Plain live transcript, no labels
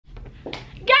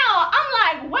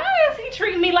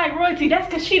treating me like royalty, that's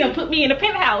because she done put me in a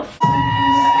penthouse.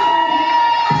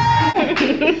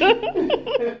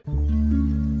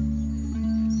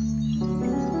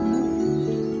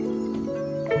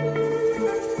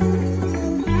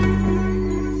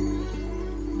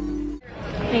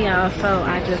 Hey y'all, so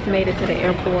I just made it to the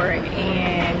airport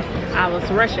and I was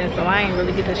rushing, so I ain't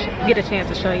really get a chance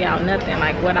to show y'all nothing,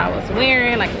 like what I was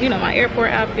wearing, like, you know, my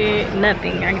airport outfit,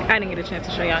 nothing. I didn't get a chance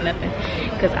to show y'all nothing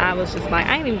because I was just like,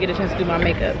 I didn't even get a chance to do my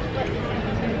makeup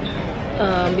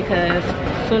because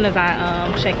as soon as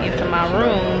I check into my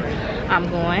room, I'm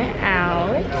going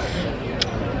out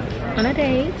on a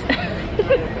date.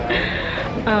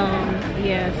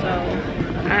 Yeah, so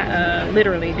I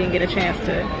literally didn't get a chance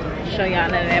to show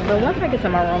y'all none of that, but once I get to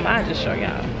my room, I'll just show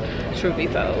y'all, truth be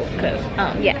told, because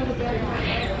yeah,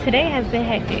 today has been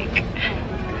hectic,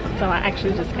 so I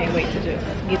actually just can't wait to just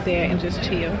get there and just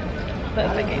chill for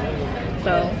a second.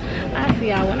 So I'll see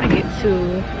y'all when I get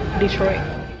to Detroit.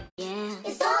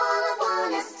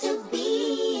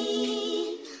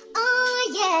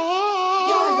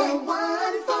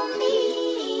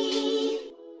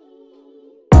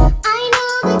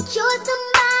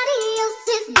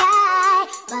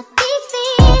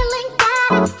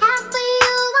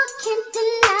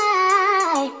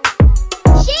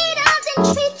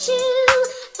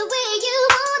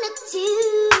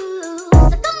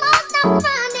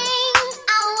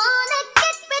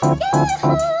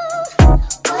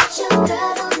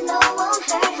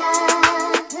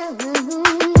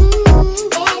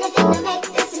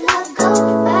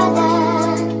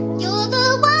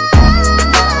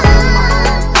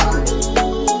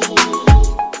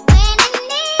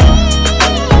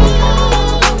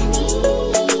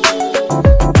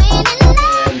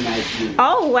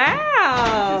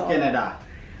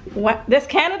 What? That's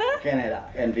Canada? Canada,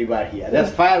 and we were here.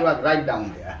 There's fireworks right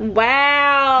down there.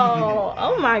 Wow.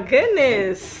 Oh my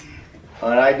goodness.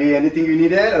 Alright, do you anything you need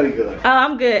there or you good? Oh,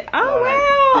 I'm good. Oh right.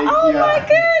 wow. Oh my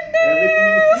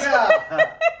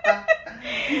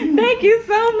goodness. Thank you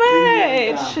so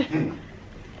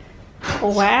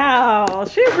much. Wow.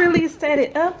 She really set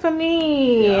it up for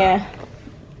me. Yeah.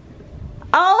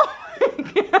 Oh my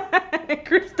God.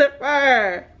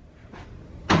 Christopher.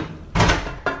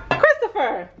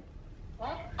 Christopher.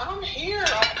 I'm here.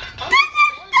 This is so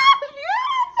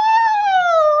beautiful.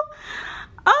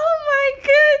 Oh my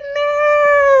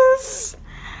goodness.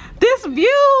 This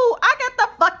view. I got the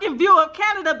fucking view of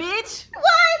Canada, bitch.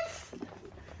 What?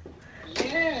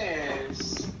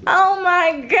 Yes. Oh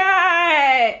my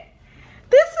God.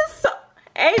 This is so...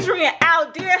 Adrian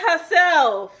outdid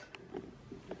herself.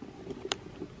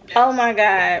 Oh my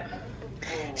God.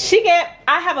 She get...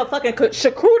 I have a fucking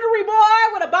charcuterie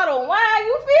board with a bottle of wine.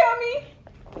 You feel me?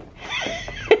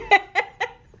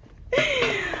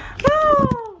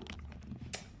 Oh.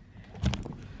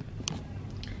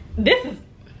 This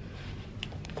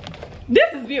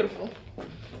is beautiful.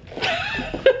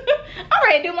 I'm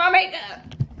ready to do my makeup.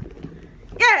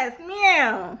 Yes,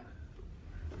 meow.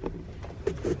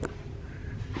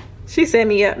 She set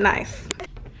me up nice.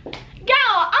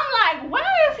 Y'all, I'm like, why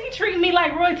is he treating me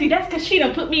like royalty? That's because she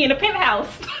done put me in a penthouse.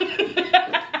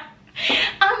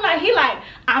 I'm like, he like,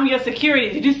 I'm your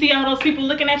security. Did you see all those people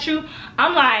looking at you?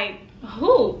 I'm like,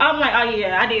 who? I'm like, oh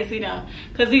yeah, I did see them.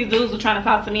 Because these dudes were trying to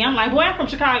talk to me. I'm like, boy, I'm from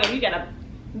Chicago. You gotta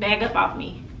back up off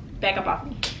me. Back up off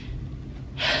me.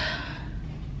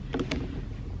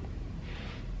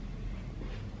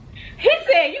 He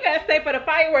said, you gotta stay for the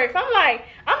fireworks. I'm like,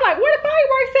 where the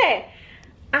fireworks at?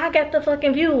 I got the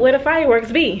fucking view where the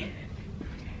fireworks be.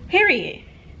 Period.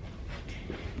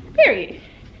 Period.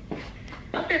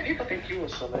 Okay, people think you a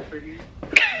celebrity.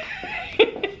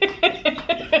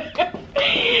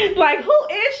 Like, who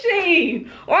is she?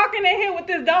 Walking in here with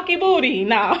this donkey booty?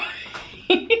 No.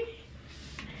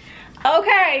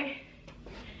 Okay.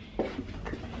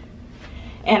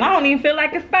 And I don't even feel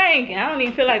like it's banging. I don't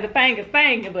even feel like the thing is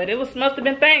banging, but it must have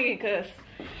been banging because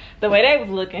the way they was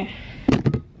looking.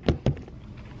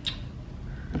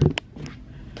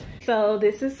 So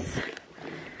this is,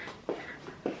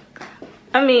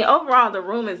 I mean, overall the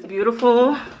room is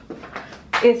beautiful.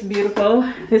 It's beautiful.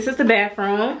 This is the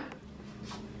bathroom.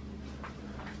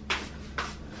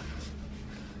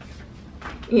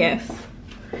 Yes.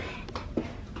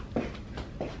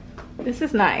 This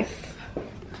is nice.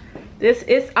 This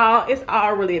is all, it's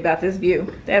all really about this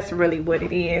view. That's really what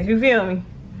it is. You feel me?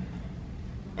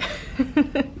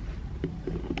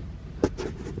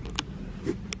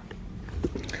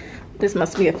 This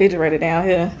must be a refrigerator down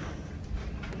here.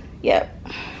 Yep.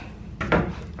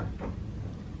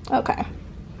 Okay.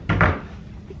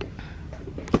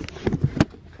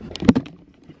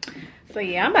 So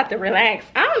yeah, I'm about to relax.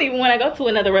 I don't even want to go to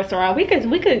another restaurant. We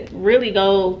could really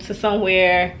go to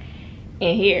somewhere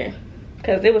in here,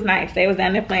 cause it was nice. They was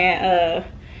down there playing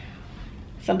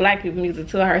some black people music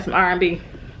too. I heard some R&B.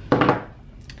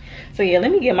 So yeah,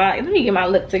 let me get my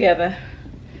look together,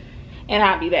 and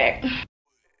I'll be back.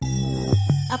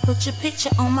 I put your picture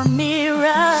on my mirror.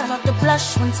 Start to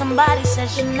blush when somebody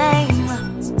says your name.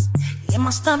 In my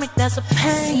stomach there's a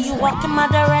pain. You walk in my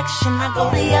direction, I go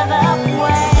the other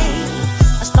way.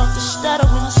 I start to stutter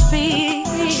when I speak.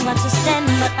 Try to stand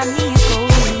but my knees go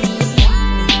weak.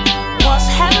 What's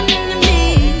happening to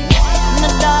me? In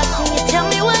the dark, can you tell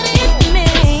me what it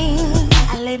means?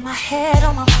 I lay my head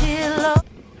on my pillow.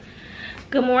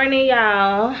 Good morning,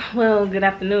 y'all. Well, good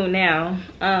afternoon now.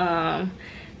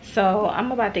 So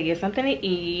I'm about to get something to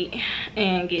eat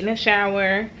and get in the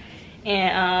shower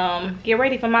and get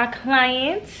ready for my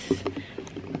clients.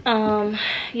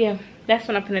 Yeah, that's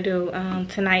what I'm gonna do.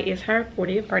 Tonight is her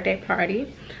 40th birthday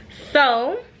party,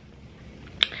 so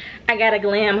I gotta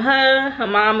glam her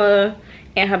mama,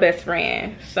 and her best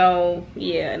friend. So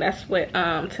yeah, that's what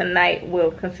tonight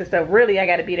will consist of. Really, I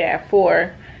gotta be there at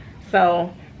 4,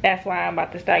 so that's why I'm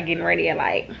about to start getting ready at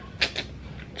like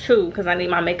 2, because I need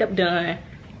my makeup done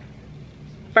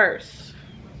first,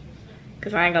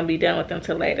 because I ain't gonna be done with them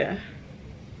till later.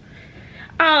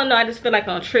 I don't know, I just feel like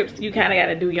on trips you kind of got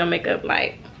to do your makeup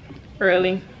like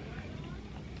early,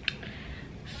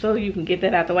 so you can get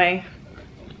that out the way,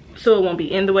 so it won't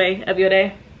be in the way of your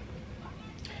day.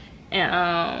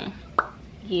 And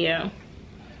yeah,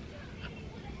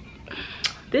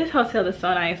 this hotel is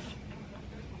so nice.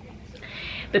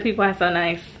 The people are so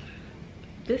nice.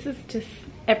 This is just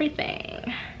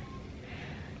everything.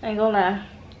 I ain't gonna lie,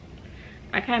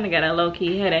 I kind of got a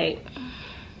low-key headache,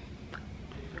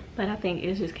 but I think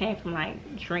it just came from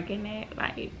like drinking that.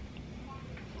 Like,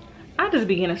 I just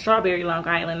be getting a strawberry Long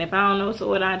Island. If I don't know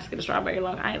what, I just get a strawberry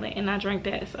Long Island, and I drank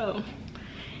that. So,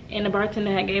 and the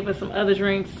bartender had gave us some other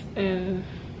drinks, and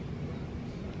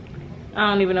I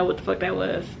don't even know what the fuck that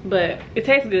was, but it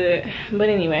tastes good. But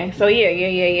anyway, so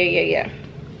yeah.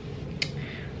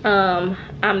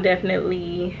 I'm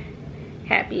definitely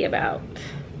happy about,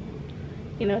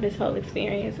 you know, this whole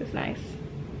experience. Is nice.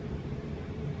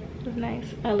 It's nice.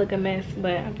 I look a mess,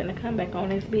 but I'm gonna come back on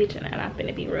this bitch and I'm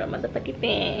gonna be real motherfucking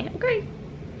fan. Okay.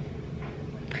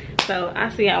 So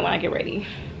I'll see y'all when I get ready.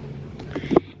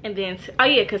 And then, oh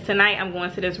yeah, because tonight I'm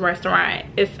going to this restaurant.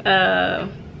 It's I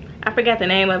forgot the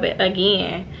name of it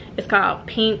again. It's called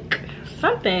Pink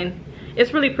something.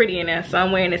 It's really pretty in there. So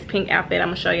I'm wearing this pink outfit. I'm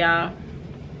gonna show y'all.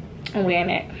 I'm wearing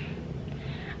it.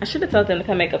 I should have told them to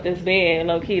come make up this bed,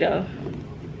 low key though.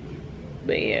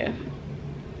 But yeah.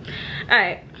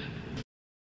 Alright.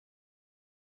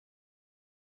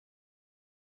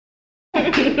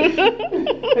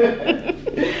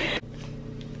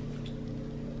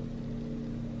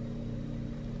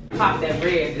 Pop that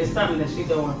red. It's something that she's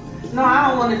doing. No, I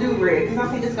don't want to do red because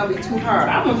I think it's gonna be too hard.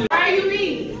 I'm gonna do. What do you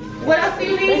need? What else do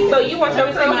you need? So you want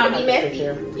your girl to be messy?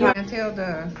 Until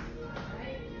the.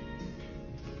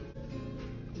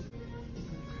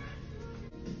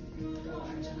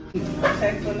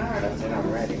 Text Bernard, I said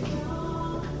I'm ready.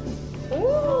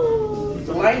 Ooh. It's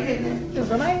a light hitting it.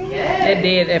 It's a light? Yeah. It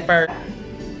did at first.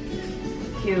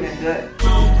 Cute and good.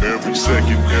 Every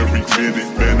second, every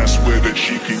minute, man, I swear that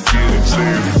she can get it.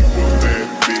 Saying, you a bad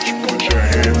bitch, put your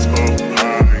hands up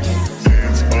high.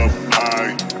 Hands up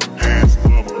high, hands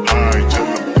up high. Tell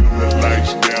them turn the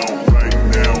lights down right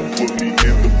now. Put me in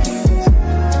the mood.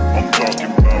 I'm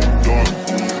talking about dark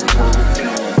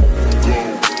perfume. Go,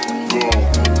 go.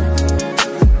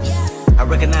 I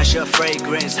recognize your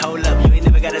fragrance. Hold up, you ain't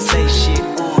never gotta say shit.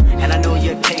 And I know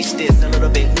your taste is a little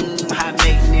bit high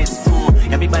maintenance.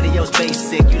 Everybody else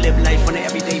basic. You live life on an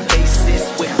everyday basis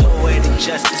with poetic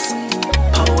justice.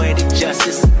 Poetic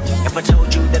justice. If I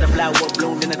told you that a flower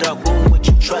bloomed in a dark room, would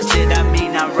you trust it? I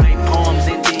mean, I write poems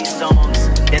in these songs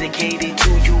dedicated to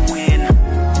you. When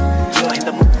you're in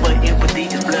the mood for empathy,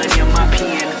 there's blood in my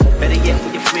pen. Better yet,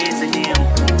 with your friends and them.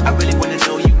 I really wanna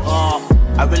know you all.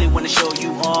 I really wanna show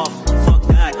you off. Fuck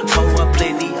that, pour up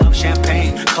plenty of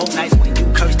champagne. Cold nights when you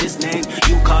curse this name.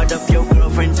 You called up your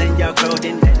girlfriends and y'all curled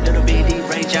in that little bitty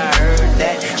range. I heard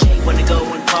that she wanna go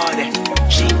and party.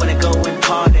 She wanna go and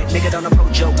party. Nigga, don't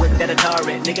approach her with that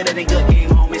Atari. Nigga, that ain't good game,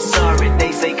 homie, sorry.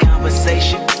 They say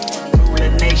conversation rule a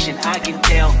nation. I can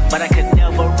tell, but I could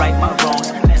never right my wrongs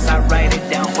unless I write it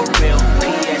down for real.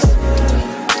 P.S.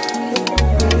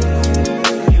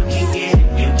 You can get it,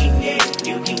 you can get it,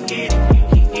 you can get it.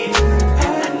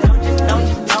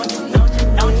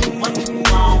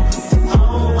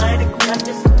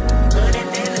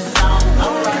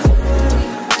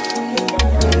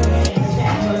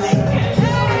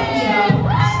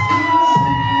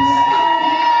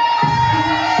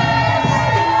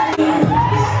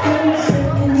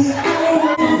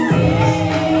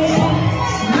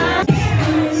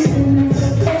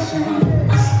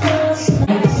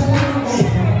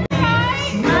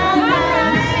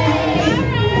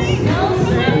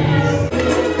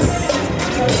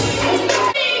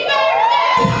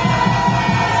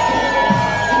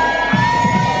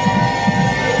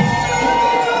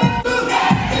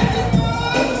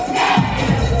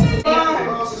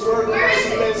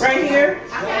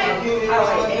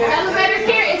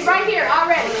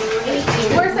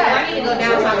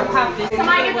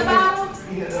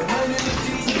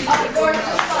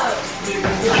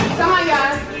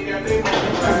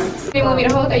 You want me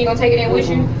to hold that? You gonna take it in with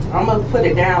you? I'm gonna put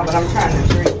it down, but I'm trying to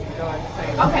drink.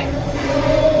 Okay.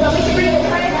 So we can bring the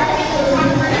tray.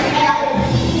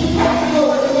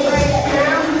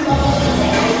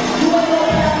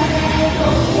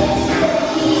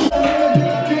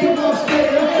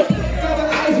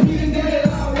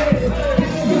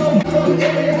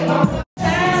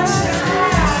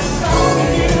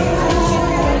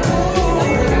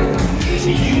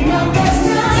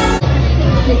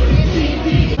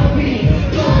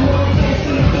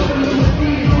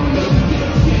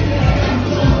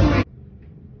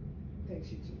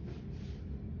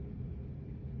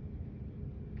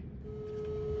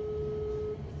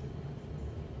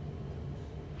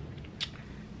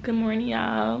 Good morning,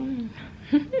 y'all.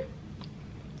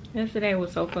 Yesterday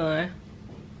was so fun.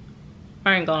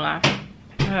 I ain't gonna lie,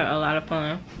 I had a lot of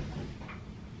fun.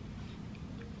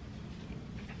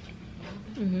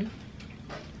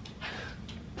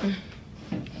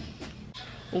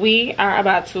 We are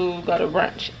about to go to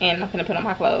brunch and I'm gonna put on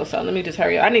my clothes, so let me just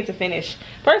hurry up. I need to finish.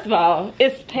 First of all,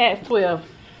 it's past 12.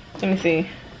 Let me see.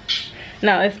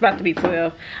 No, it's about to be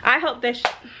 12. I hope that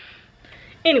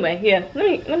anyway, yeah, let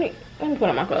me put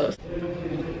on my clothes.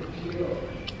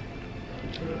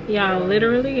 Y'all,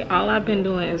 literally all I've been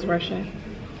doing is rushing.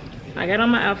 I got on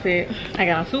my outfit. I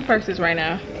got on 2 purses right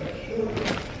now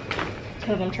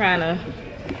because I'm trying to,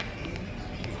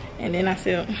 and then I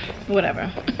still,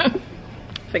 whatever.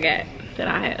 Forgot that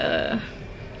I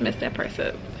messed that purse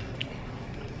up.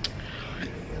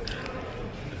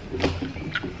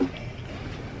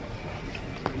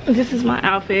 This is my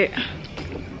outfit.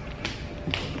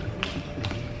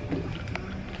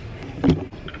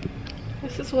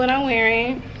 This is what I'm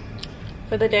wearing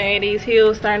for the day. These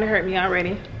heels starting to hurt me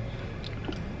already,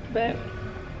 but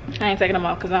I ain't taking them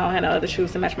off because I don't have no other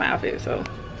shoes to match my outfit. So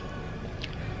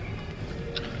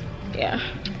yeah,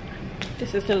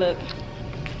 this is the look.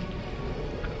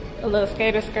 A little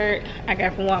skater skirt I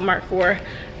got from Walmart for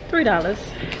 $3.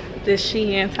 This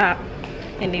Shein top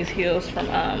and these heels from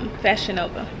Fashion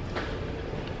Nova.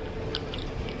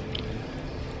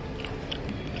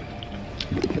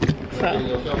 So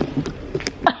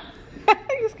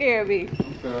you scared me.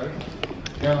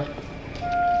 Yeah.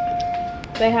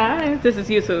 Say hi. This is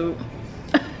YouTube.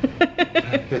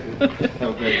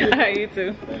 Okay. All right, you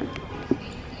too.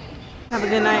 Have a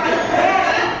good night.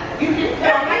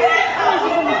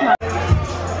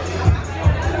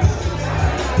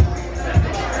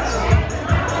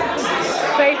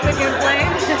 Facebook and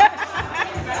play.